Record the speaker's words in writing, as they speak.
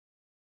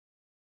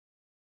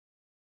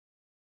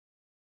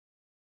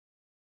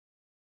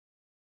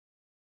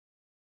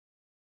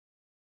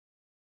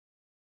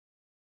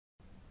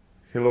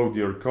Hello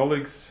dear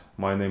colleagues,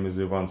 my name is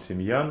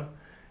Semyan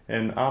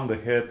and I'm the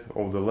head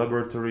of the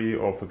Laboratory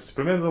of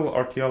Experimental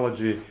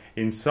Archaeology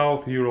in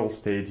South Ural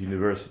State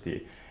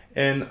University,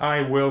 and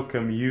I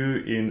welcome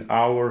you in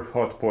our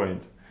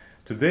Hotpoint.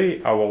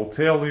 Today I will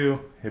tell you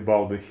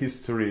about the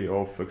history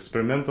of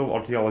experimental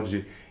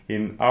archaeology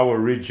in our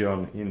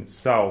region in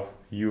South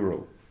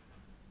Ural.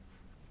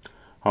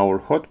 Our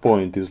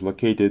Hotpoint is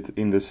located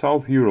in the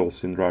South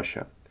Urals in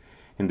Russia,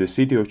 in the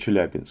city of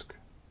Chelyabinsk.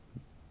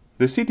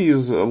 The city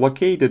is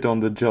located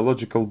on the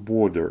geological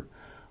border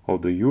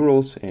of the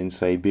Urals and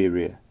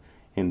Siberia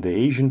in the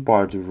Asian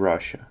part of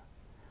Russia,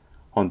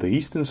 on the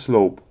eastern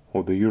slope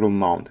of the Ural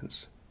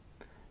Mountains.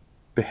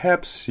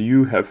 Perhaps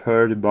you have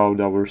heard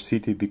about our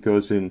city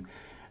because in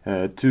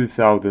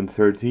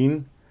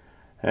 2013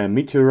 a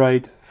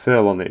meteorite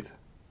fell on it.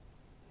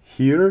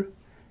 Here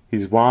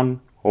is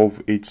one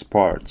of its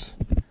parts.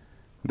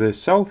 The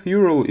South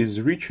Ural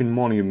is rich in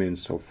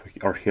monuments of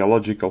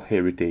archaeological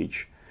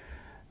heritage.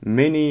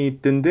 Many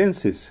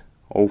tendencies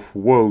of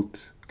world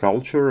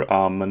culture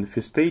are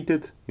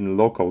manifested in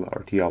local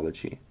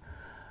archaeology.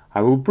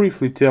 I will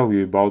briefly tell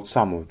you about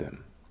some of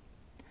them.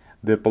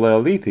 The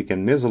Paleolithic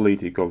and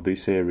Mesolithic of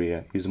this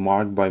area is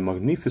marked by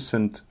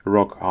magnificent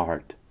rock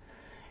art,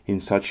 in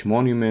such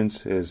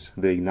monuments as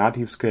the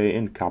Ignatievskaya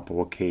and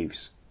Kapova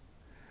caves.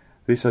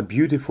 These are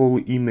beautiful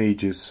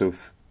images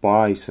of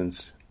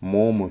bisons,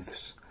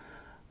 mammoths,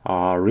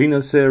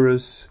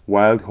 rhinoceros,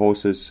 wild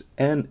horses,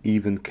 and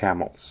even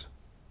camels.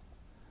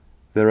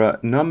 There are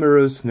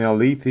numerous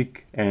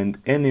Neolithic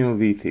and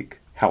Eneolithic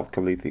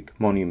Chalcolithic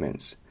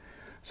monuments,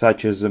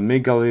 such as the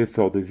megalith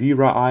of the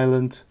Vera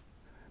Island,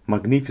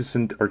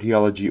 magnificent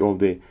archaeology of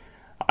the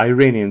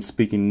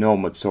Iranian-speaking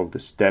nomads of the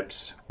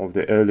steppes of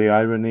the early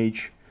Iron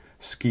Age,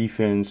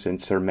 Scythians and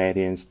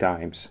Sarmatian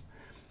times,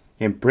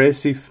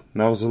 impressive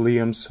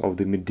mausoleums of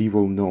the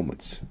medieval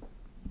nomads.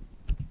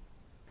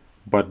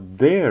 But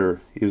there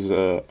is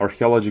an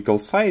archaeological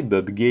site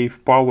that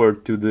gave power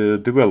to the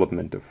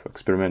development of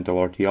experimental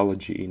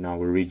archaeology in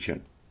our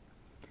region.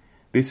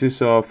 This is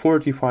a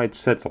fortified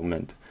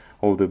settlement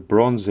of the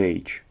Bronze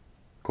Age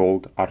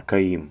called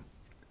Archaeim.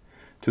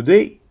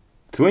 Today,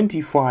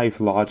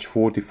 25 large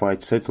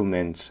fortified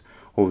settlements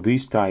of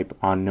this type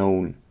are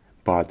known,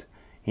 but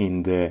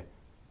in the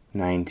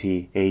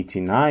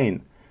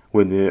 1989,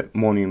 when the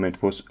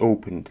monument was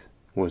opened,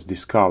 was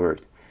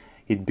discovered,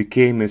 it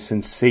became a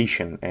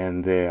sensation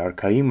and the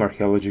Archaeim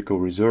Archaeological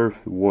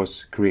Reserve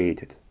was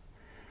created.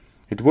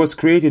 It was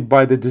created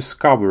by the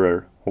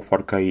discoverer of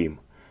Archaeim,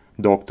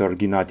 Dr.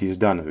 Gennady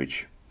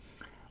Zdanovich.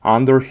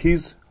 Under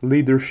his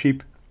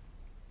leadership,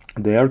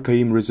 the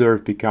Archaeim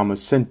Reserve became a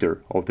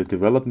center of the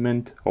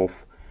development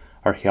of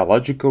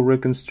archaeological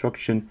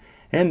reconstruction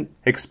and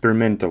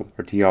experimental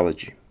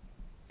archaeology.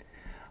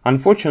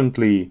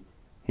 Unfortunately,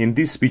 in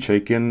this speech I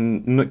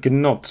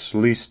cannot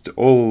list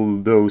all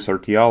those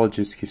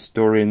archaeologists,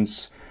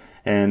 historians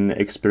and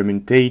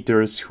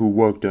experimentators who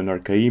worked on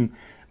Archaeim,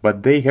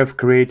 but they have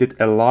created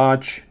a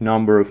large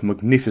number of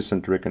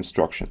magnificent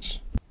reconstructions.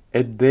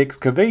 At the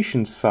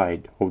excavation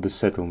site of the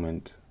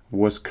settlement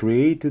was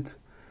created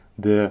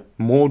the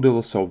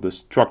models of the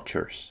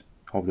structures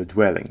of the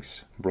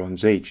dwellings,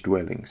 Bronze Age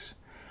dwellings.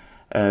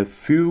 A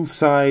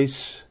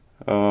full-size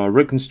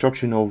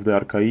reconstruction of the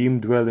Archaeim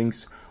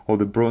dwellings of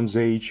the Bronze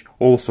Age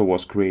also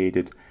was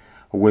created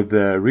with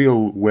the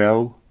real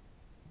well,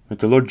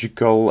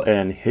 metallurgical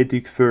and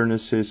heating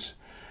furnaces,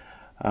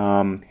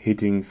 and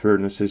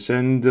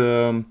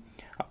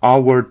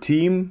our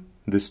team,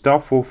 the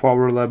staff of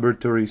our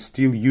laboratory,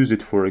 still use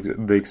it for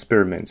the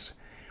experiments.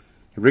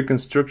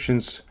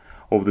 Reconstructions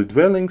of the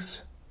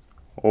dwellings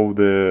of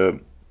the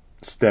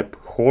steppe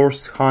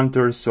horse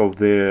hunters of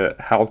the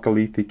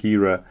Chalcolithic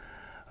era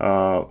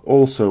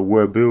also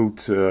were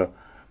built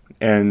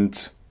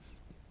and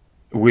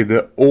with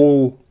the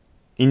all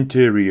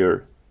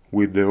interior,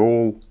 with the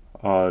all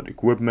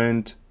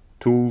equipment,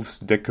 tools,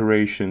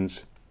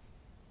 decorations,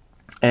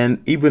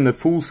 and even the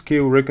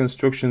full-scale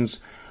reconstructions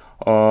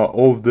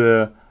of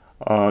the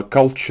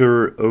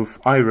culture of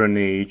Iron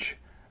Age,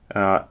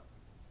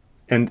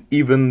 and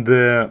even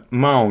the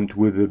mound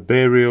with the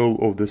burial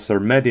of the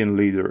Sarmatian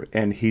leader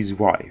and his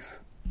wife.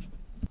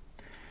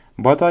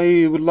 But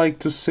I would like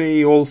to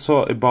say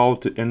also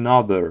about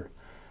another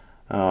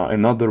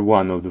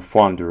one of the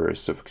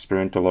founders of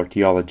experimental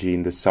archaeology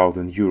in the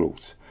Southern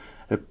Urals,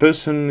 a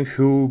person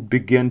who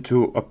began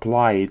to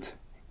apply it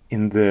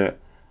in the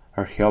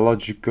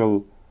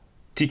archaeological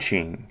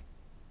teaching,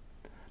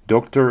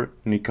 Dr.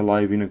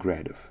 Nikolai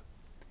Vinogradov.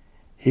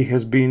 He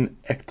has been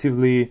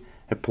actively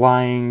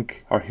applying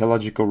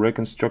archaeological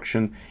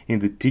reconstruction in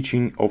the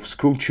teaching of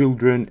school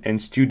children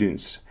and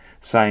students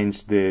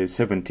since the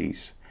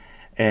 70s,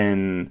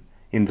 and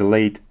in the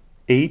late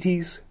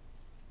 80s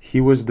he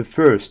was the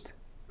first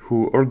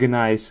who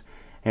organized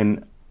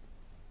an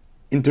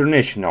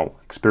international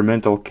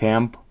experimental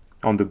camp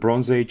on the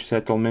Bronze Age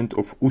settlement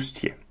of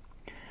Ustye,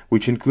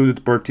 which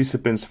included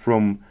participants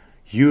from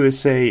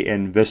USA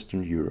and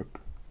Western Europe.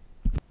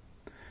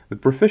 The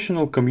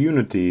professional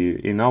community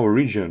in our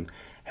region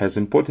has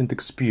important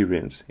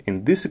experience,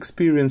 and this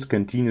experience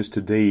continues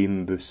today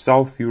in the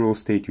South Ural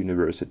State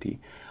University,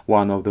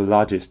 one of the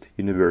largest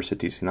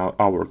universities in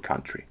our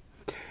country.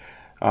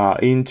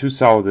 In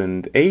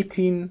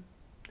 2018,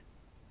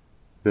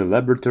 the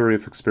Laboratory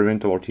of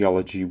Experimental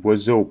Archaeology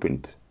was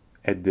opened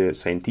at the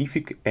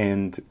Scientific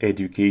and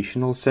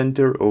Educational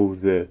Center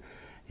of the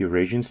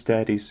Eurasian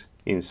Studies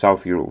in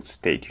South Ural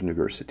State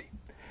University.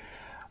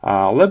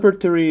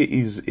 Laboratory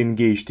is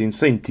engaged in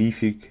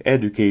scientific,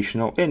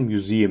 educational, and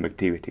museum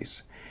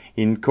activities.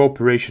 In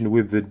cooperation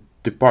with the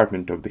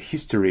Department of the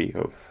History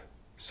of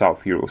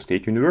South Ural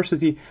State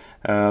University,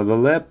 the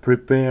lab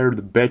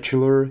prepared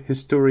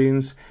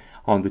bachelor-historians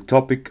on the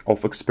topic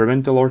of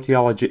experimental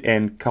archaeology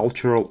and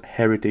cultural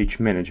heritage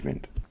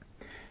management.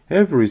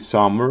 Every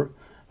summer,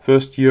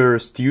 first-year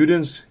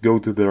students go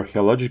to the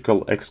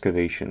archaeological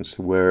excavations,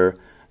 where,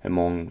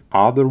 among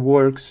other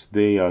works,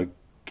 they are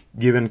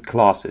given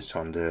classes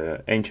on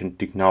the ancient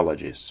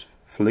technologies,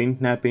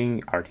 flint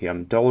knapping,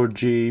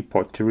 archaeology,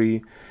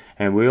 pottery,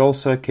 and we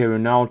also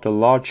carried out a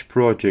large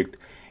project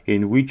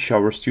in which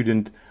our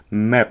student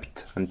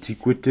mapped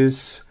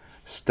antiquities,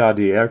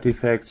 study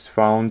artifacts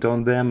found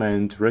on them,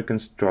 and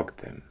reconstruct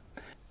them.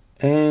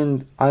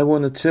 And I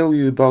want to tell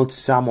you about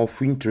some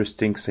of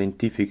interesting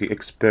scientific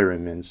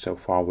experiments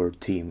of our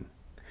team.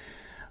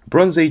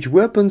 Bronze Age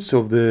weapons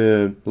of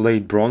the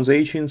late Bronze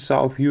Age in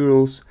South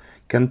Urals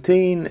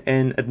contain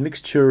an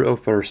admixture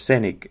of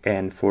arsenic,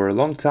 and for a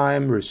long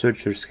time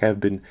researchers have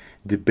been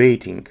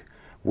debating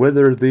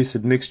whether this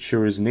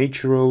admixture is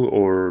natural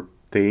or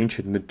the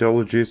ancient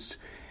metallurgists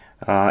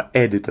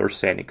added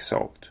arsenic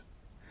salt.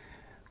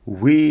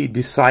 We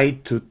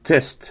decided to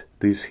test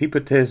this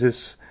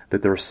hypothesis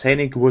that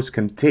arsenic was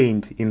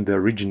contained in the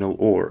original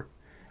ore.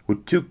 We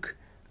took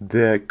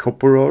the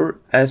copper ore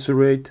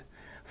asurate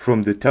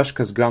from the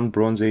Tashkazgan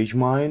Bronze Age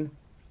mine.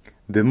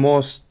 The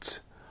most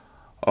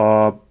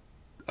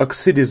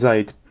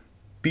oxidized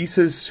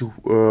pieces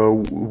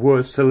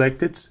were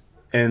selected,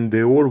 and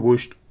the ore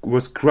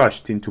was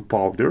crushed into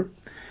powder.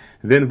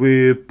 Then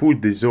we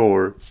put this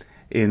ore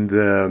in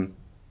the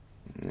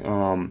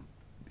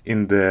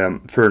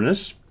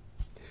furnace,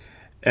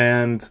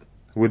 and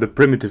with a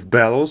primitive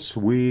bellows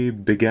we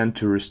began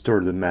to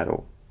restore the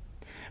metal.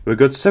 We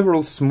got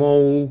several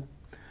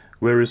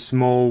very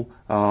small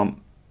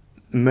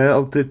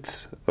melted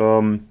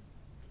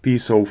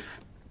piece of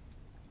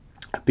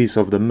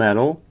the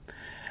metal,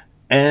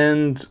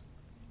 and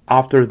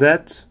after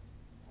that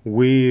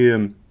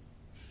we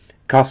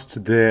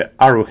cast the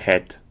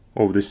arrowhead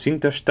of the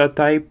Sintashta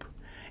type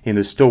in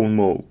a stone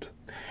mold.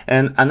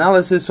 An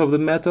analysis of the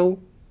metal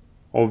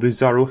of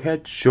this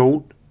arrowhead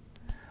showed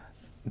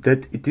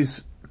that it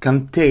is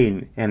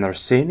contain an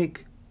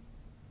arsenic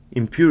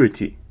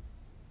impurity.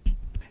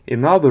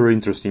 Another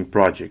interesting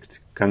project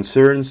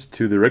concerns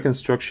to the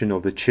reconstruction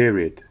of the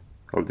chariot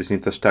of the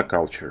Sintashta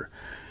culture,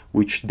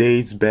 which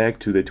dates back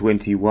to the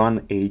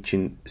 21st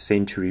 18th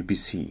century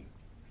BC,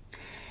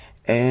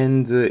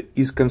 and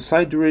is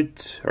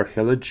considered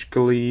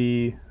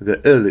archaeologically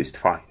the earliest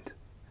find.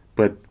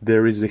 But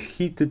there is a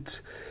heated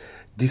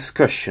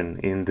discussion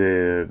in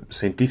the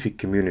scientific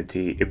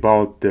community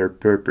about their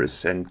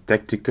purpose and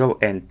tactical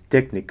and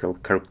technical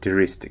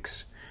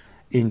characteristics.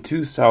 In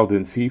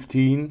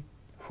 2015,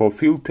 for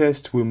field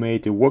test we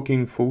made a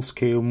working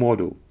full-scale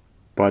model,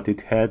 but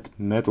it had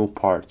metal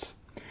parts.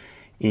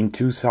 In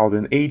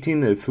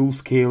 2018, a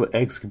full-scale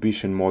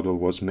exhibition model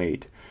was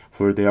made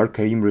for the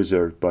Archaeim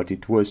reserve, but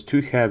it was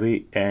too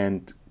heavy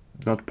and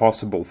not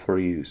possible for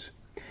use.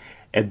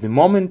 At the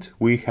moment,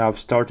 we have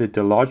started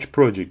a large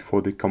project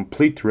for the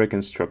complete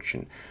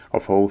reconstruction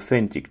of an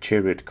authentic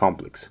chariot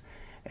complex,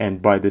 and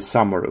by the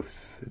summer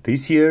of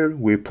this year,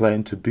 we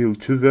plan to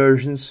build 2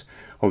 versions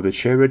of the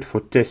chariot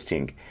for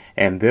testing,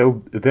 and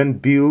they'll then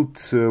build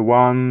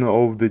one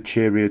of the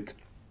chariot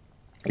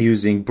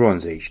using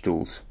Bronze Age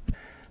tools.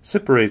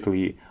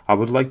 Separately, I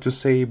would like to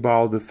say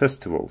about the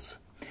festivals.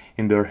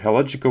 In the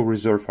Archaeological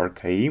Reserve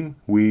Archaeim,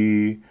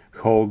 we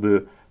hold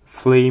the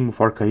Flame of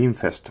Archaeim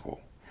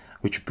Festival,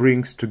 which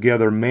brings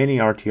together many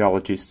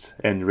archaeologists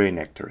and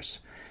reenactors.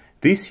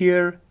 This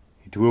year,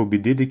 it will be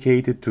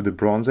dedicated to the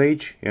Bronze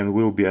Age and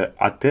will be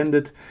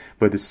attended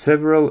by the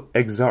several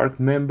exarch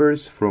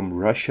members from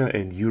Russia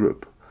and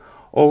Europe.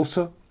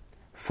 Also,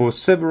 for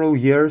several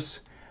years,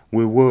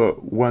 we were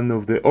one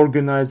of the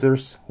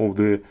organizers of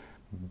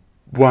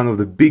one of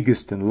the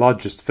biggest and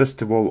largest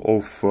festival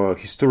of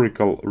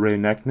historical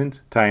reenactment,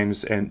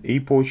 times and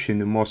epoch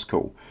in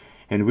Moscow,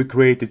 and we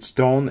created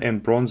stone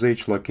and Bronze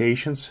Age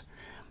locations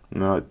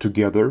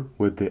together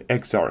with the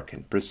exarch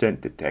and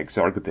presented the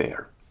exarch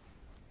there.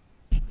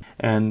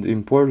 An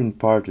important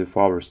part of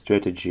our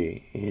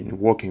strategy in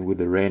working with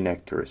the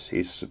reenactors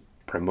is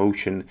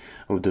promotion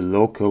of the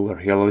local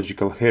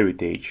archaeological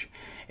heritage,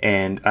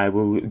 and I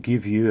will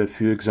give you a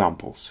few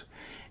examples.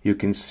 You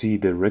can see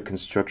the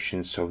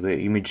reconstructions of the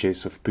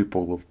images of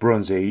people of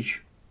Bronze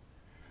Age,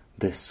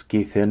 the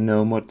Scythian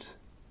nomad,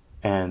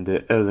 and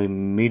the early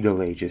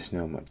Middle Ages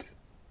nomad.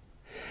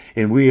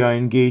 And we are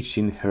engaged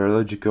in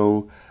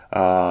archaeological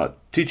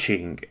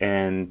teaching,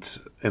 and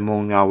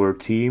among our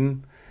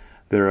team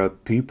there are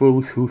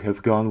people who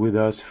have gone with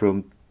us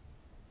from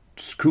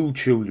school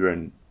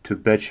children to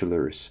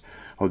bachelors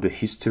of the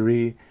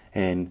history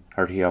and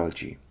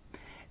archaeology.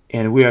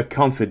 And we are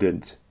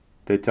confident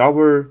that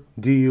our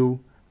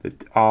deal,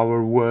 that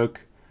our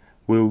work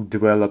will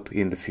develop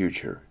in the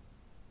future.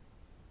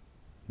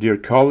 Dear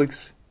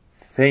colleagues,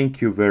 thank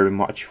you very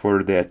much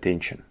for the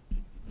attention.